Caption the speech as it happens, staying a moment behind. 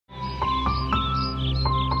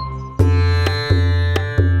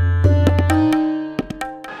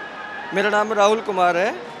मेरा नाम राहुल कुमार है।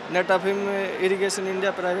 Netafim irrigation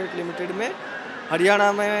India private limited में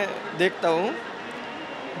हरियाणा में देखता हूँ।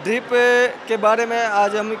 ड्रिप के बारे में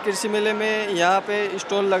आज हम कृषि मेले में यहाँ पे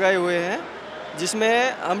स्टॉल लगाए हुए हैं,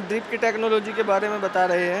 जिसमें हम ड्रिप की टेक्नोलॉजी के बारे में बता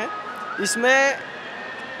रहे हैं। इसमें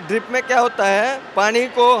ड्रिप में क्या होता है, पानी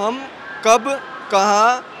को हम कब,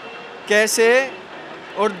 कहाँ, कैसे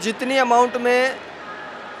और जितनी अमाउंट में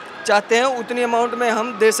चाहते हैं उतनी अमाउंट में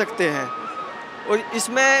हम दे सकते हैं। और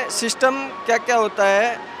इसमें सिस्टम क्या क्या होता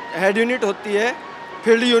है, हेड यूनिट होती है,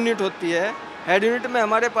 फील्ड यूनिट होती है। हेड यूनिट में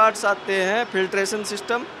हमारे पार्ट्स आते हैं फिल्ट्रेशन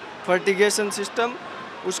सिस्टम, फर्टिगेशन सिस्टम।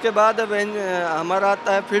 उसके बाद हमारा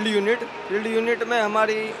आता है फील्ड यूनिट। फील्ड यूनिट में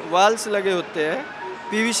हमारी वाल्स लगे होते हैं,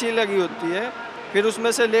 पीवीसी लगी होती है, फिर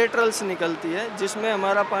उसमें से लेटरल्स निकलती है, जिसमें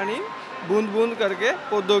हमारा पानी बूंद बूंद करके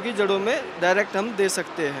पौधों की जड़ों में डायरेक्ट हम दे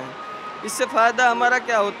सकते हैं। इससे फ़ायदा हमारा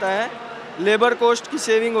क्या होता है, लेबर कॉस्ट की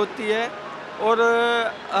सेविंग होती है और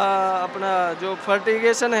अपना जो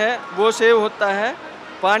फर्टिगेशन है वो सेव होता है।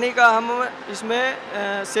 पानी का हम इसमें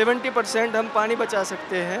 70% हम पानी बचा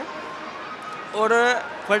सकते हैं और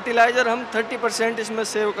फर्टिलाइज़र हम 30% इसमें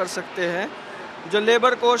सेव कर सकते हैं। जो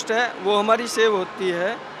लेबर कॉस्ट है वो हमारी सेव होती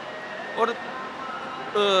है। और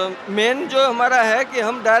मेन जो हमारा है कि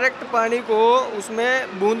हम डायरेक्ट पानी को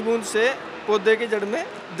उसमें बूंद बूंद से पौधे की जड़ में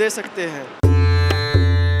दे सकते हैं।